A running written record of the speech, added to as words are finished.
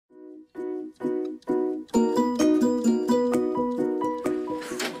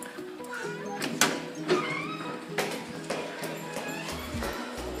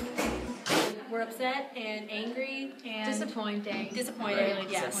Disappointing. Disappointing,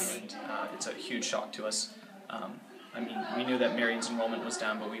 yes. It's a huge shock to us. I mean, we knew that Marian's enrollment was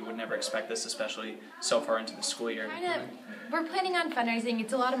down, but we would never expect this, especially so far into the school year. We're planning on fundraising.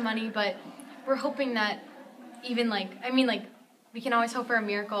 It's a lot of money, but we're hoping that even we can always hope for a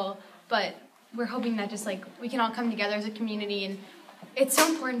miracle, but we're hoping that just we can all come together as a community, and it's so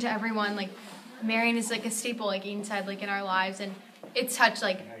important to everyone. Marian is a staple, Ian said, in our lives, and it's touched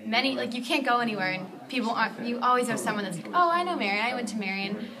many, you can't go anywhere and people aren't, you always have someone that's oh, I know Marian, I went to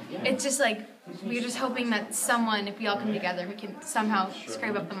Marian. It's just we're just hoping that someone, if we all come together, we can somehow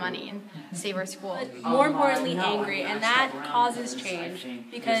scrape up the money and save our school. More importantly, angry, and that causes change,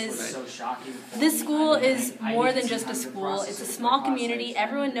 because this school is more than just a school. It's a small community,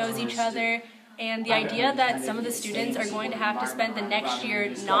 everyone knows each other, and the idea that some of the students are going to have to spend the next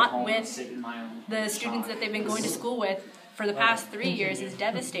year not with the students that they've been going to school with for the past 3 years is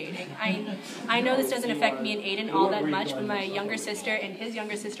devastating. I know this doesn't affect me and Aiden all that much, but my younger sister and his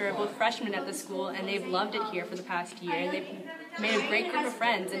younger sister are both freshmen at the school, and they've loved it here for the past year, and they've made a great group of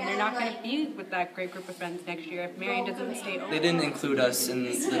friends, and they're not going to be with that great group of friends next year if Marian doesn't stay over. They didn't include us in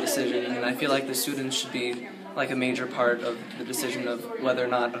the decision, and I feel like the students should be a major part of the decision of whether or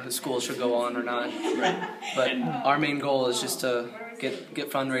not a school should go on or not. Right. But our main goal is just to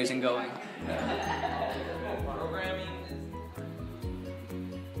get fundraising going.